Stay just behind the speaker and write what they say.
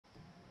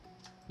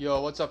Yo,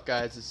 what's up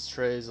guys, it's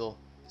Traizel.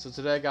 So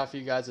today I got for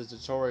you guys a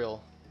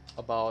tutorial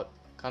about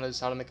kind of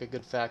just how to make a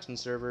good faction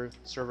server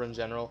in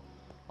general.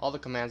 All the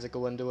commands that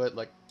go into it,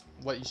 like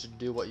what you should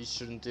do, what you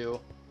shouldn't do.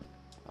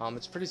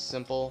 It's pretty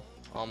simple.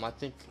 I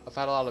think I've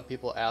had a lot of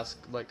people ask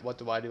like what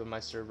do I do in my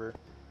server,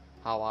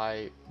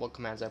 what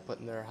commands I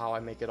put in there, how I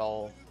make it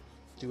all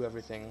do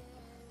everything.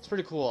 It's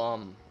pretty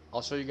cool.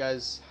 I'll show you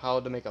guys how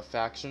to make a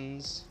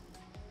factions,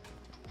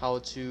 how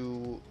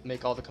to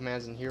make all the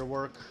commands in here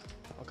work,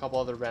 a couple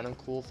other random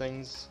cool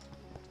things,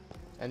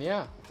 and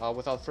yeah,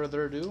 without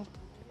further ado,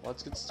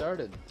 let's get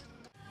started.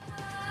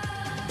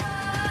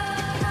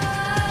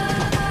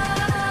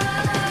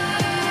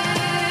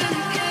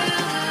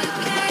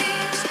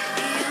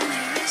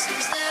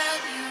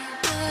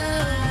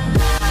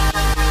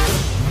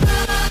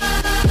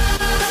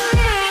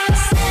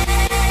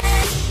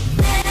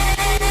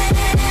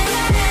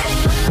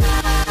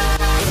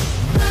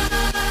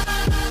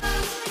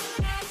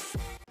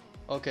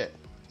 Okay,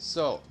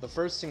 so the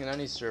first thing in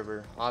any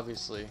server,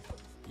 obviously,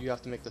 you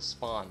have to make the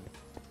spawn.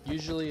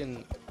 Usually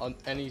on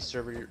any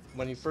server,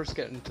 when you first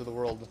get into the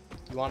world,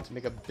 you want to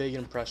make a big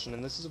impression,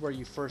 and this is where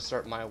you first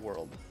start my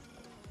world.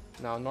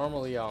 Now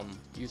normally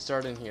you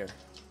start in here,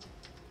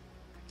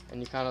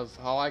 and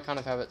how I kind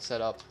of have it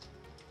set up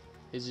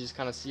is you just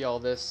kind of see all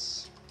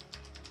this,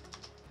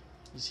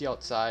 you see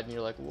outside and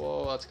you're like,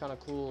 whoa, that's kind of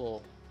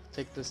cool,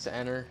 take this to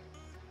enter,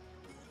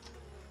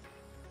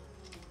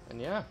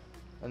 and yeah.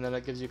 And then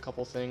it gives you a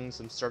couple things,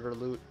 some starter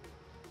loot.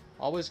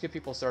 Always give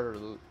people starter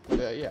loot.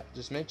 But yeah,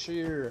 just make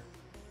sure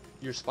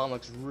your spawn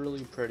looks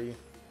really pretty.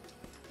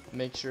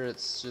 Make sure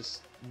it's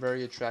just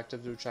very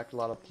attractive to attract a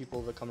lot of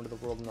people that come into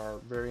the world and are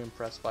very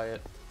impressed by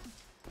it.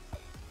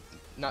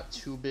 Not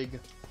too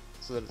big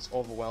so that it's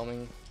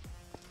overwhelming.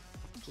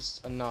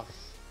 Just enough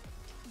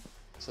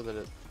so that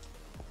it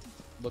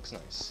looks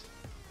nice.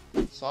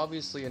 So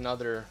obviously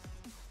another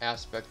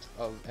aspect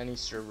of any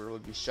server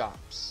would be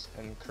shops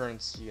and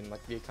currency and like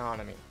the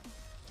economy.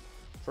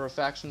 For a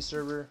faction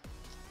server,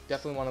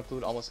 definitely want to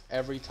include almost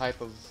every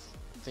type of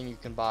thing you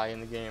can buy in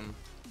the game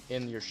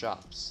in your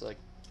shops, like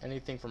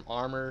anything from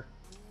armor.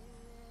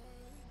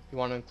 You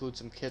want to include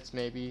some kits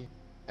maybe,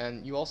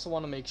 and you also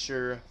want to make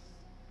sure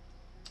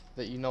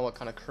that you know what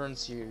kind of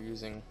currency you're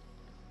using.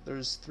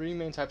 There's three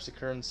main types of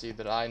currency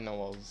that I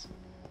know of,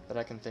 that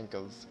I can think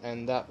of,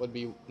 and that would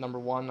be number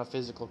one, a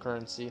physical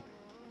currency.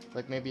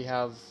 Like maybe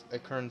have a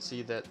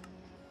currency that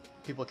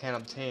people can't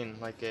obtain,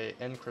 like a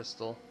end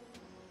crystal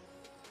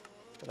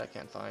that I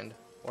can't find,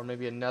 or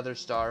maybe a nether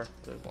star.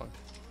 There's one.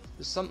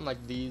 There's something like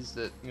these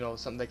that, you know,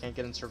 something they can't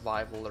get in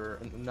survival, or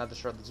another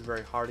star that's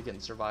very hard to get in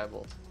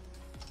survival.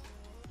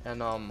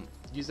 And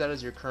use that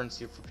as your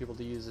currency for people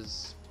to use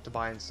as to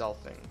buy and sell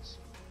things.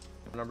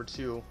 Number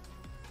two,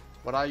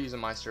 what I use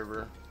in my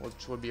server,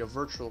 which would be a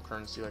virtual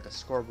currency, like a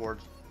scoreboard,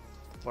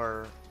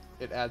 where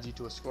it adds you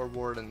to a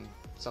scoreboard and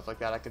stuff like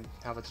that. I can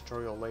have a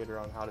tutorial later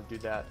on how to do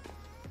that.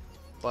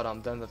 But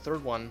then the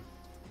third one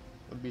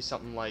would be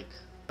something like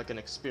an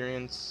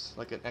experience,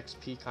 like an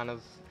XP kind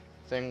of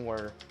thing,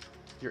 where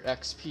your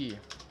XP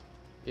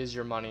is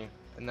your money.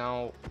 And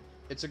now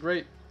it's a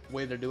great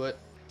way to do it.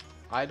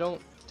 I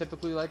don't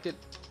typically like it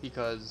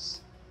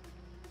because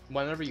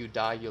whenever you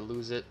die, you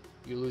lose it.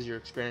 You lose your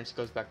experience, it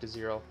goes back to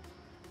zero,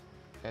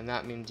 and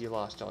that means you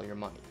lost all your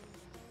money.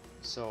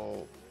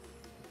 So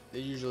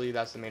usually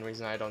that's the main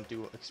reason I don't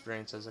do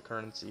experience as a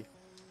currency.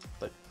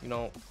 But you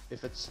know,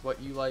 if it's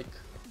what you like,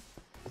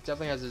 it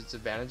definitely has its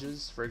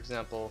advantages. For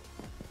example,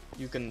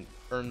 you can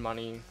earn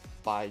money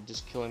by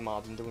just killing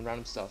mobs and doing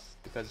random stuff,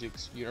 because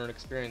you earn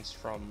experience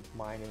from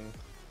mining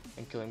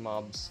and killing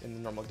mobs in the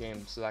normal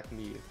game, so that can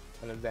be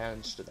an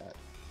advantage to that.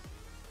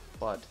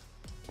 But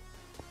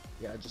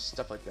yeah, just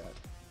stuff like that.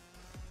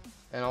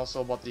 And also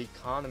about the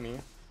economy,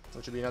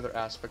 which would be another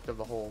aspect of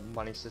the whole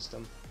money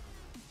system.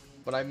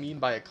 What I mean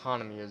by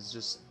economy is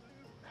just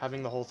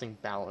having the whole thing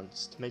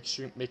balanced,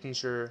 making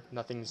sure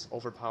nothing's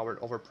overpowered,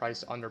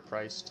 overpriced,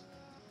 underpriced.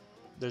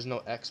 There's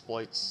no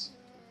exploits,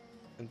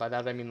 and by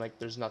that I mean like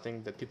there's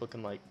nothing that people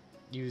can like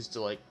use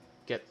to like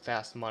get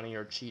fast money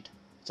or cheat.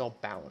 It's all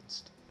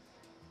balanced.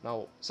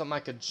 Now, something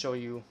I could show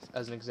you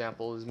as an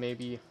example is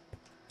maybe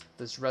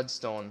this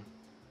redstone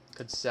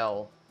could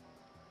sell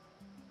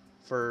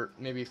for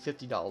maybe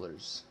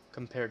 $50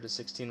 compared to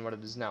 16 what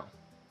it is now.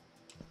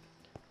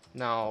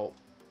 Now,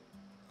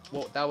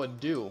 what that would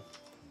do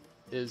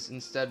is,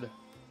 instead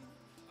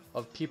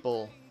of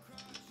people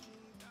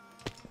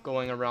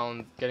going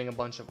around getting a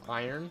bunch of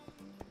iron,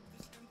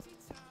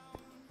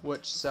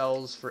 which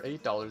sells for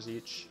 $8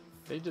 each,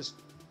 they just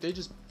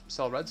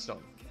sell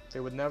redstone. They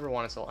would never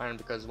want to sell iron,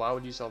 because why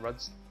would you sell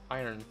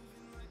iron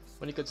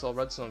when you could sell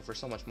redstone for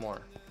so much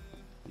more?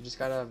 You just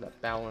gotta have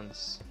that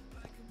balance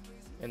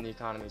in the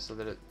economy so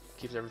that it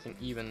keeps everything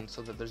even,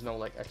 so that there's no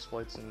like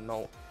exploits and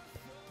no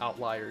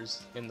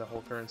outliers in the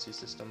whole currency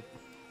system.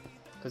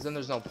 Because then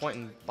there's no point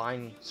in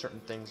buying certain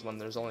things when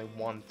there's only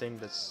one thing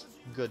that's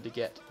good to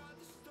get.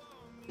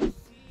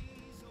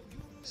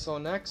 So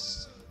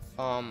next,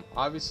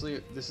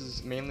 obviously this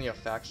is mainly a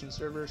faction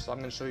server, so I'm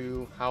going to show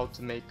you how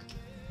to make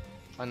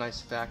a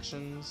nice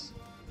factions.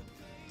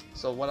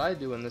 So what I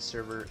do in this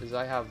server is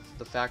I have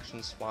the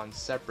faction spawn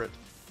separate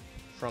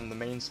from the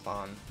main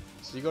spawn.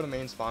 So you go to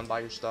main spawn, buy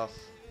your stuff,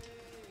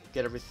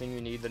 get everything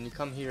you need, then you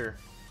come here,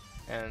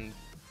 and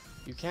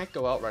you can't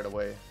go out right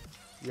away.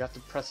 You have to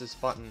press this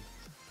button.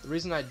 The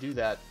reason I do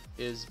that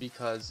is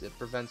because it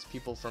prevents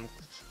people from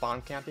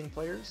spawn camping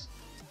players.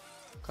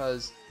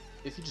 Because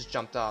if you just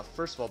jumped off,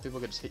 first of all, people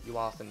could just hit you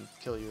off and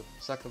kill you.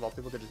 Second of all,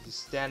 people could just be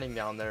standing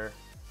down there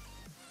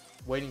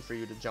waiting for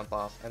you to jump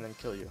off and then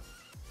kill you.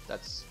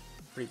 That's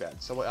pretty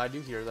bad. So what I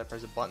do here is I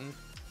press a button,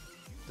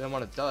 then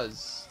what it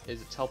does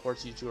is it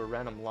teleports you to a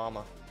random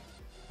llama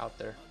out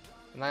there.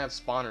 And I have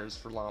spawners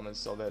for llamas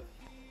so that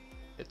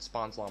it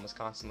spawns llamas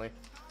constantly.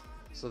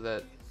 So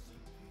that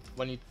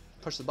when you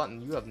push the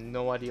button, you have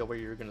no idea where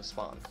you're going to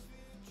spawn.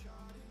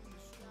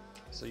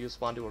 So you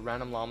spawn to a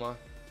random llama.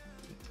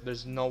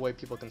 There's no way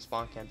people can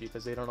spawn camp you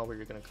because they don't know where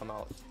you're going to come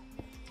out.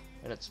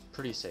 And it's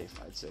pretty safe,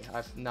 I'd say.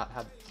 I've not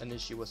had an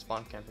issue with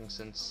spawn camping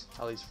since,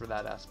 at least for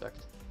that aspect.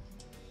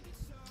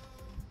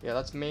 Yeah,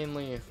 that's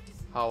mainly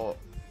how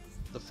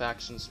the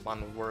faction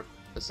spawn would work,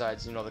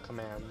 besides, you know, the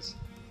commands.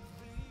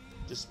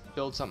 Just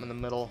build something in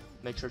the middle,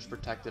 make sure it's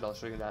protected, I'll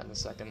show you that in a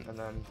second, and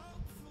then,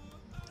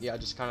 yeah,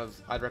 just kind of,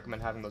 I'd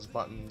recommend having those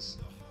buttons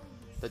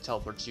that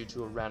teleports you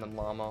to a random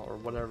llama, or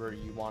whatever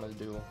you want to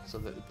do, so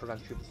that it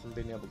prevents people from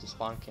being able to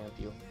spawn camp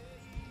you.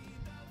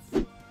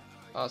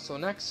 So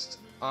next,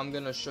 I'm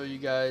going to show you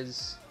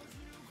guys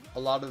a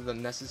lot of the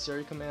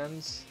necessary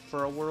commands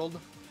for a world,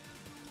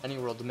 any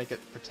world, to make it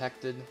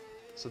protected,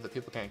 so that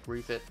people can't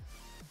grief it.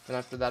 Then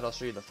after that I'll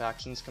show you the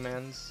factions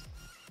commands,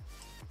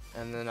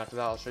 and then after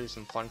that I'll show you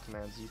some fun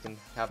commands you can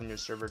have in your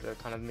server to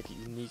kind of make it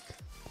unique,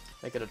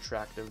 make it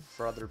attractive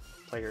for other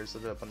players, so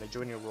that when they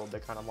join your world they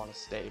kind of want to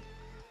stay.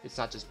 It's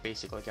not just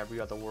basic like every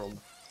other world.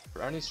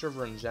 For any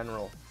server in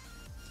general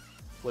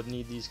would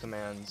need these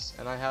commands,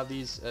 and I have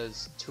these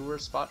as tour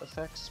spot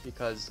effects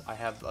because I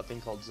have a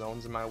thing called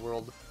zones in my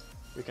world.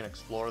 You can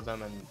explore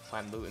them and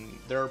find loot, and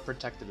they're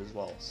protected as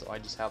well, so I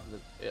just have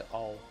it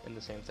all in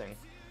the same thing.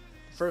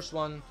 First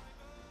one,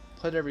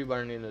 put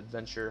everybody in an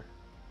adventure.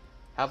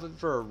 Have it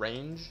for a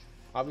range.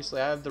 Obviously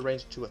I have the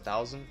range to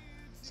 1,000,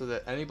 so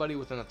that anybody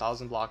within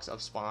 1,000 blocks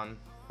of spawn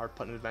are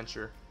put in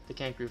adventure. They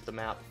can't grief the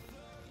map,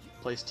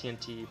 place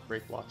TNT,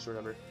 break blocks, or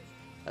whatever.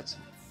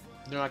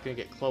 They're not going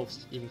to get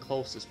even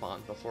close to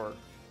spawn before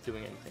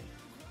doing anything.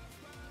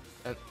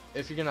 And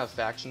if you're going to have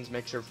factions,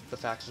 make sure the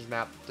factions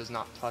map does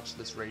not touch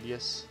this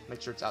radius.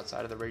 Make sure it's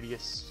outside of the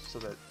radius so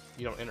that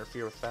you don't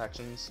interfere with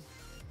factions.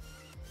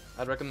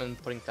 I'd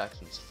recommend putting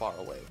factions far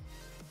away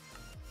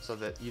so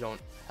that you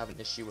don't have an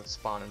issue with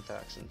spawn and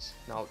factions.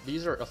 Now,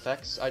 these are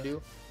effects I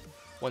do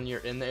when you're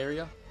in the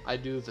area. I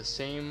do the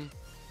same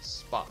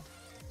spot.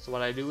 So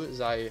what I do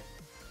is I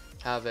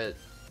have it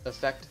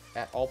affect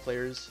at all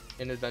players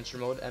in adventure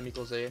mode, m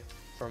equals a,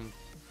 from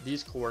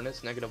these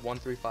coordinates,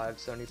 -135,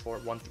 74,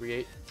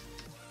 138,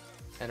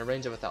 and a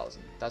range of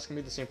 1,000. That's going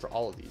to be the same for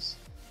all of these.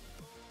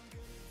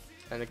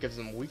 And it gives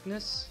them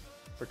weakness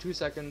for 2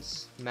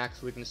 seconds,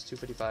 max weakness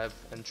 255,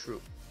 and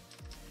true.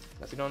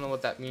 Now, if you don't know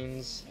what that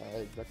means,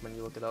 I recommend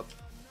you look it up,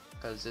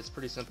 because it's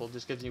pretty simple. It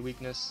just gives you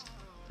weakness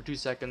for 2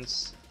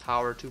 seconds,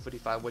 power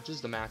 255, which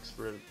is the max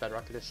for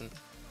Bedrock Edition.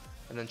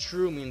 And then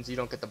true means you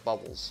don't get the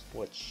bubbles,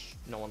 which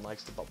no one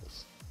likes the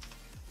bubbles.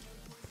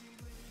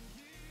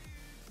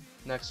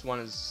 Next one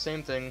is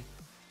same thing,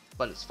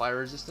 but it's fire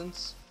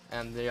resistance,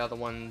 and the other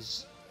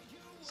one's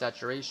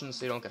saturation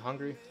so you don't get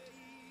hungry,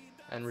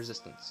 and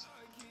resistance.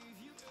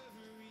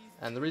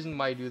 And the reason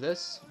why you do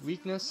this,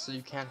 weakness so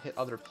you can't hit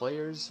other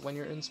players when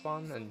you're in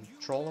spawn and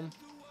troll them.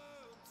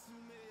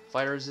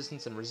 Fire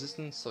resistance and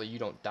resistance so you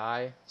don't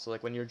die. So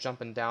like when you're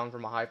jumping down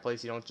from a high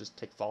place, you don't just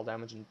take fall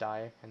damage and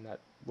die, and that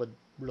would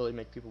really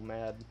make people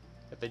mad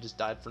if they just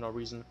died for no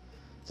reason.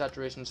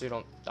 Saturation so you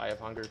don't die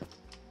of hunger.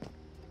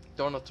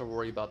 Don't have to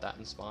worry about that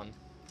in spawn.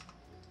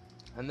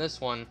 And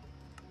this one,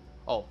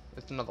 oh,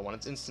 it's another one.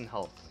 It's instant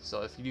health.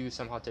 So if you do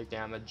somehow take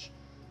damage,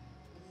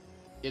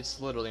 it's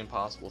literally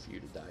impossible for you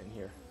to die in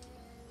here.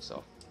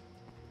 So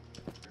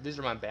these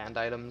are my banned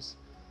items.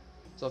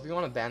 So if you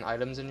want to ban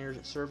items in your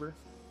server,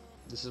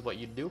 this is what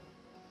you'd do.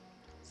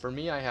 For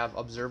me, I have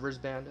observers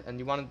banned, and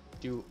you want to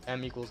do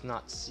m equals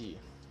not c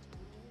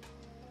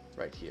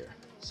right here,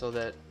 so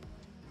that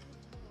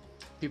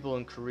people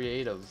in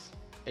creative,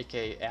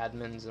 aka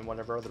admins and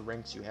whatever other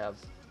ranks you have,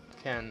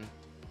 can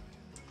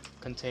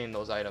contain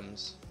those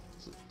items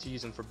to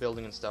use them for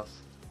building and stuff.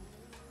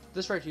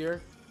 This right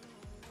here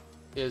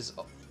is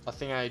a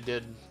thing I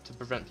did to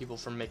prevent people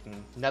from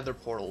making nether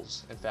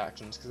portals in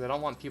factions, because I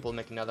don't want people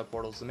making nether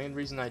portals. The main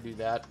reason I do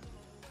that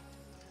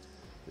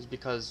is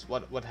because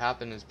what would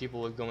happen is people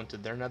would go into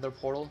their nether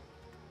portal,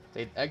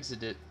 they'd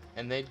exit it,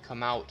 and they'd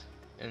come out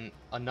in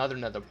another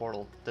nether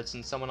portal that's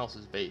in someone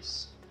else's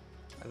base.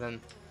 And then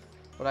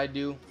what I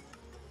do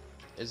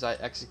is I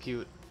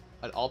execute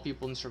at all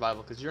people in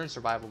survival, because you're in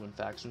survival in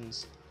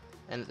factions,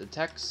 and it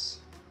detects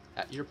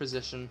at your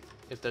position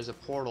if there's a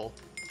portal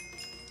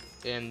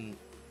in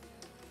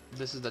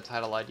this is the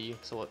title ID.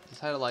 So the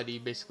title ID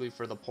basically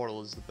for the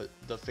portal is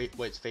the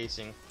way it's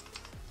facing.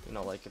 You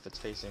know, like if it's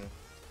facing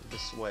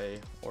this way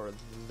or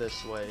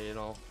this way, you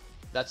know,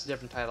 that's a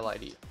different title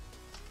ID.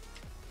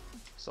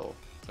 So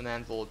an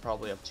anvil would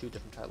probably have 2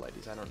 different title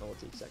IDs. I don't know what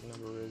the exact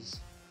number is.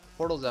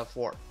 Portals have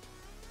 4.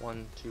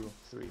 1, 2,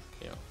 3.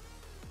 You know,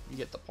 you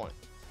get the point.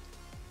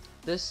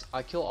 This,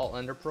 I kill all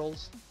ender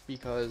pearls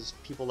because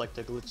people like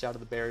to glitch out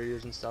of the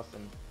barriers and stuff,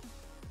 and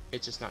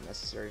it's just not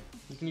necessary.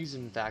 You can use it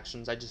in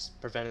factions. I just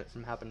prevent it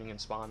from happening in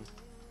spawn.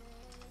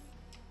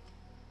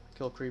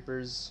 Kill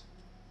creepers.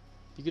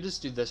 You could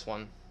just do this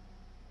one.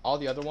 All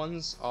the other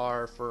ones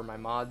are for my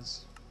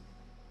mods,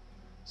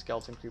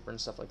 skeleton creeper and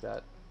stuff like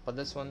that. But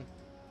this one,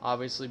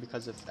 obviously,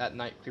 because if at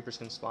night creepers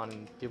can spawn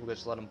and people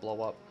just let them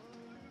blow up.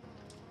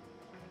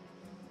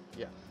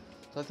 Yeah.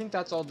 So I think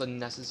that's all the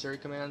necessary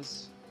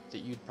commands that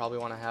you'd probably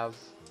want to have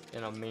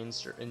in a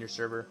in your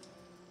server.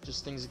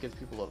 Just things that give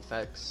people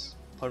effects.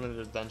 Put them in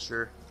an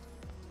adventure.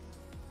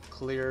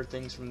 Clear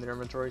things from their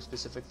inventory,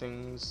 specific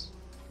things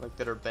like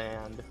that are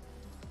banned.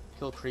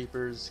 Kill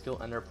creepers,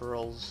 kill ender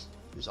pearls.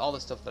 There's all the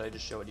stuff that I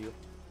just showed you.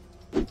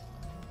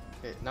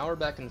 Okay, now we're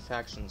back in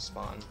faction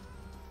spawn.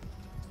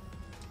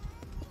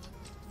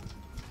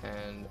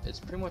 And it's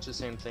pretty much the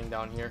same thing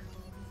down here.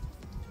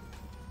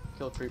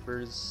 Kill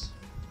creepers,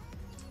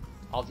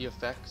 all the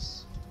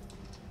effects.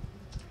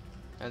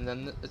 And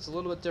then it's a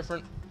little bit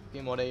different.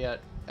 Game mode A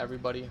at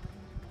everybody.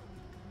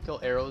 Kill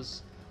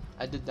arrows.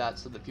 I did that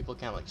so that people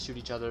can't like shoot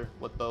each other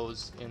with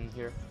bows in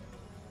here.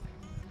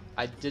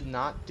 I did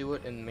not do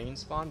it in main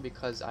spawn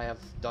because I have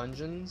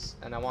dungeons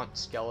and I want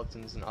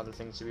skeletons and other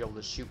things to be able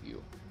to shoot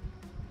you.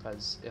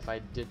 Because if I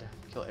did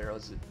kill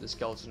arrows, the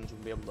skeletons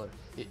would be able to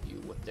hit you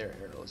with their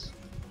arrows.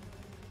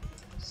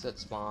 Set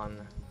spawn,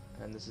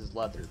 and this is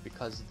leather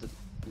because the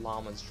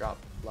llamas drop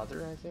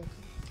leather, I think,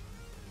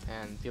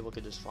 and people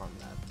could just farm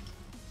that.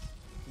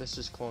 This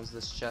just clones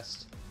this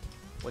chest,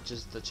 which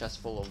is the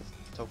chest full of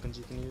tokens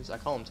you can use. I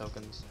call them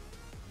tokens,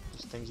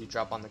 just things you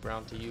drop on the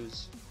ground to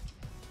use.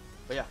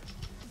 But yeah,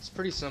 it's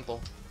pretty simple.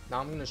 Now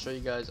I'm going to show you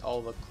guys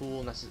all the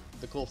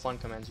cool fun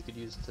commands you could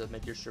use to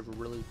make your server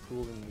really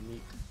cool and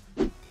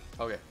unique.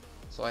 Okay,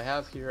 so I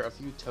have here a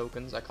few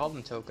tokens. I call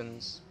them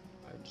tokens.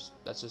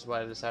 That's just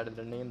why I decided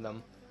to name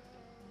them.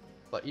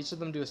 But each of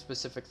them do a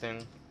specific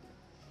thing,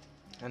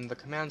 and the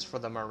commands for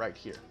them are right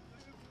here.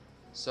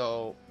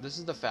 So this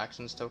is the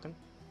factions token.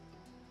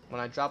 When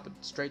I drop it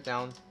straight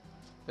down,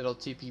 it'll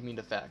TP me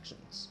to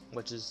factions,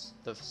 which is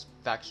the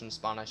faction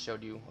spawn I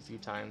showed you a few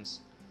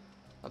times.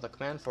 Now the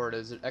command for it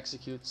is it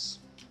executes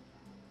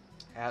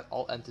at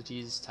all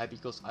entities type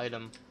equals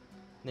item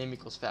name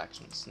equals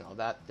factions. Now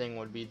that thing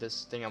would be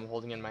this thing I'm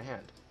holding in my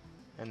hand.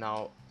 And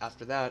now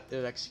after that,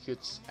 it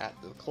executes at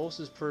the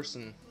closest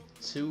person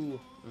to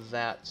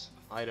that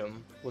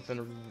item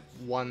within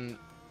 1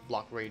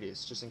 block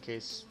radius, just in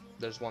case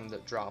there's one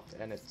that dropped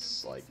and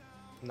it's like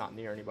not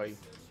near anybody.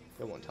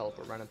 It won't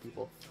teleport random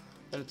people.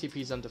 Then it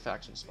TPs them to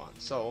faction spawn.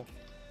 So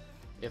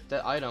if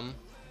that item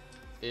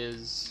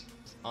is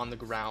on the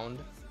ground,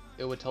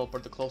 it would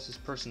teleport the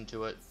closest person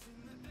to it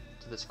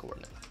to this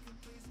coordinate,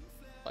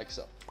 like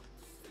so.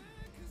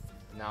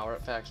 Now we're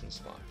at faction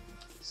spawn.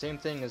 Same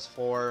thing as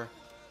for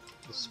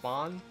the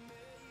spawn.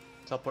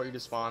 Teleport you to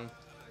spawn.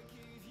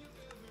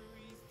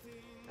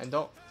 And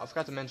I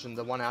forgot to mention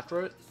the one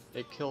after it.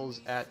 It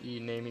kills at e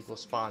name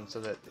equals spawn so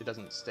that it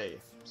doesn't stay.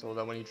 So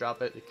that when you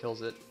drop it, it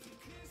kills it,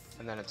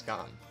 and then it's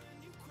gone.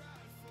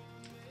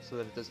 So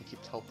that it doesn't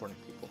keep teleporting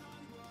people.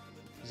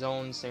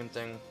 Zone, same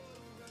thing.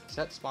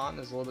 Set spawn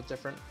is a little bit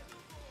different.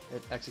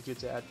 It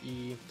executes at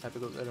e type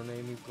equals item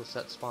name equals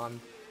set spawn.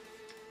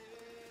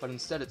 But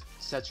instead it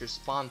sets your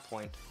spawn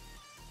point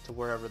to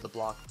wherever the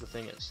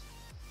thing is.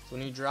 So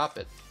when you drop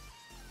it,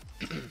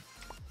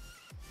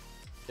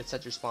 it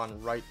sets your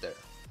spawn right there.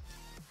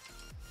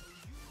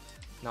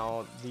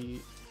 Now the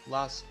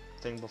last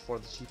thing before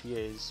the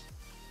GPAs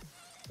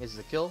is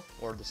the kill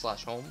or the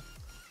 /home.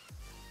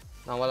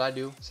 Now what I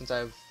do, since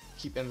I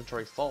keep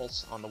inventory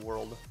false on the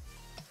world,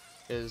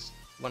 is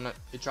when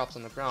it drops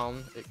on the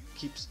ground, it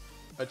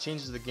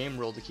changes the game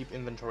rule to keep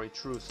inventory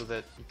true so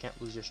that you can't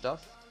lose your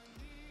stuff.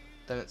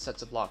 Then it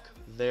sets a block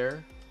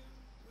there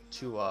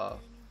to a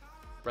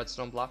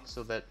redstone block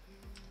so that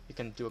you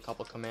can do a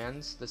couple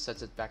commands that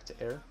sets it back to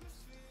air.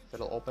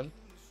 That'll open.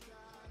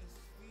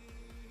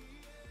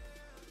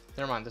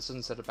 Never mind, this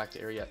doesn't set it back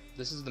to air yet.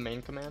 This is the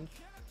main command.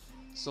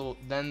 So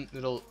then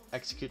it'll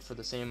execute for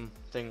the same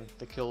thing,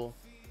 the kill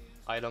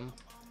item.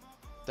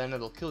 Then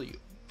it'll kill you.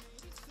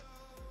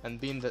 And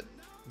being that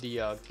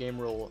the game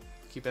rule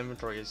keep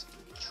inventory is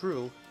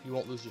true, you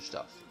won't lose your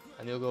stuff,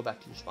 and you'll go back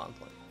to your spawn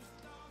point.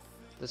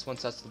 This one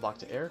sets the block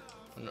to air,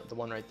 the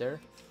one right there.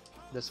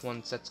 This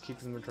one sets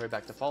keep inventory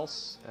back to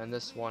false, and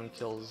this one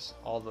kills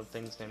all the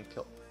things named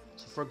kill.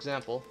 So for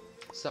example,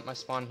 set my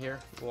spawn here,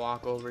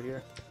 walk over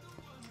here,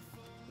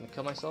 and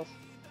kill myself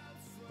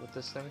with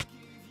this thing.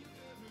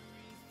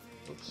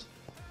 Oops,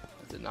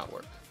 that did not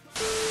work.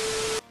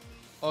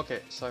 Okay,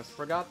 so I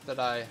forgot that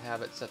I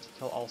have it set to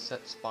kill all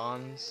set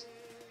spawns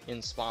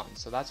in spawn,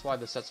 so that's why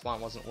the set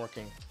spawn wasn't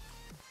working.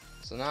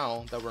 So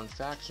now that we're in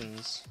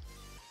factions,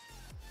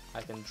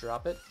 I can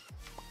drop it.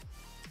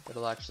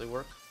 It'll actually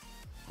work.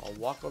 I'll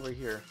walk over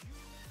here,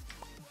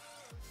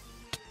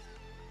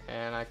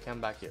 and I come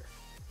back here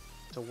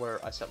to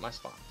where I set my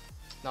spawn.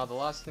 Now the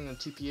last thing in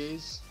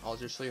TPAs, I'll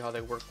just show you how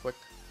they work quick,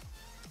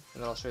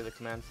 and then I'll show you the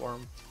command for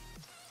them.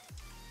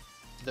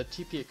 The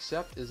TP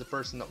accept is the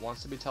person that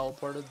wants to be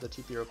teleported. The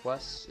TP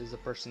request is the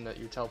person that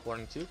you're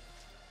teleporting to.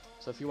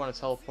 So if you want to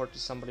teleport to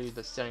somebody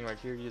that's standing right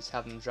here, you just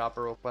have them drop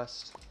a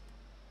request.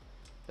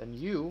 Then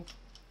you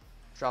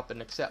drop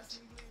an accept,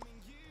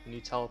 and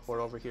you teleport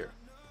over here.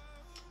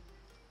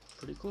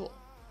 Pretty cool.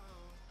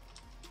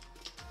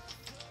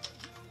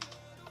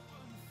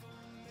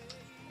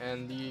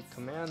 And the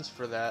commands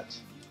for that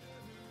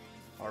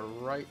are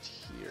right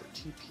here,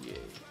 TPA.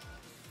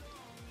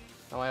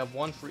 Now I have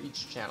one for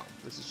each channel.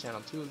 This is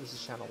channel 2, this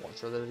is channel 1.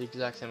 So they're the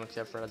exact same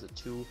except for it has a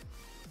 2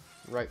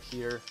 right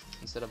here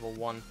instead of a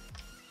 1.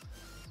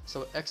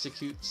 So it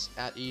executes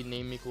at E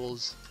name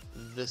equals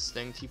this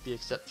thing, TP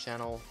accept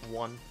channel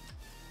 1.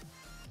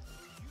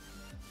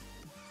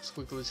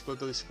 Squiggly,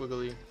 squiggly,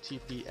 squiggly,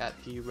 TP at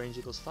P range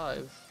equals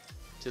 5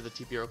 to the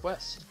TP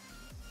request.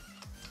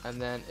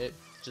 And then it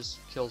just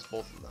kills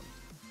both of them.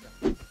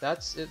 Yeah.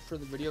 That's it for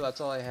the video, that's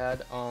all I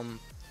had.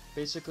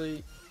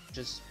 Basically,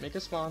 just make a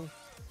spawn,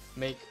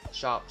 make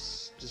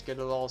shops, just get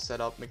it all set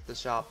up, make the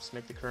shops,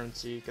 make the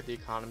currency, get the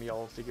economy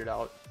all figured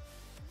out.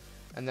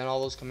 And then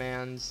all those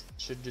commands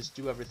should just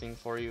do everything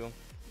for you.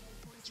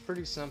 It's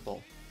pretty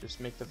simple, just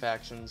make the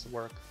factions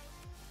work.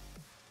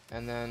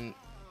 And then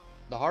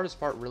the hardest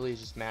part really is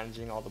just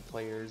managing all the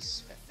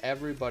players.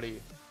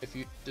 Everybody, if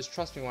you just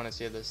trust me when I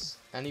say this,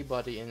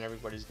 anybody and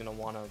everybody's gonna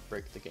want to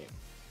break the game.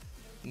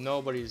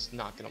 Nobody's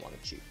not gonna want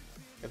to cheat.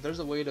 If there's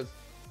a way to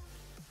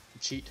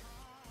cheat,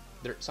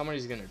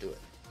 somebody's gonna do it.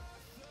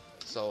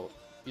 So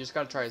you just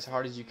gotta try as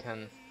hard as you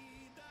can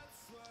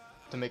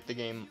to make the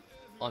game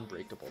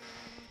unbreakable.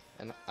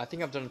 And I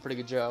think I've done a pretty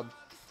good job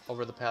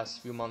over the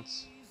past few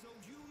months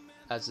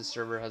as the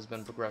server has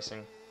been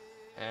progressing.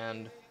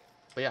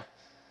 But yeah,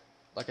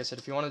 like I said,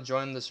 if you want to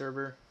join the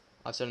server,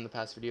 I've said in the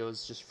past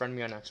videos, just friend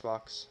me on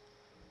Xbox.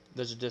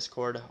 There's a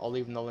Discord, I'll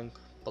leave in the link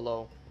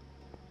below.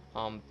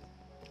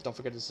 Don't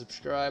forget to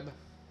subscribe,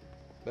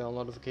 bell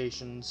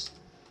notifications,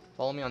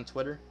 follow me on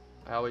Twitter.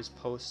 I always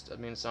post, I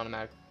mean it's an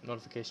automatic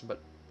notification,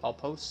 but I'll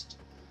post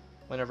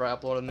whenever I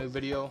upload a new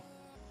video.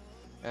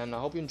 And I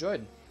hope you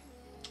enjoyed.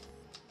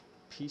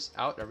 Peace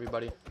out,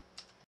 everybody.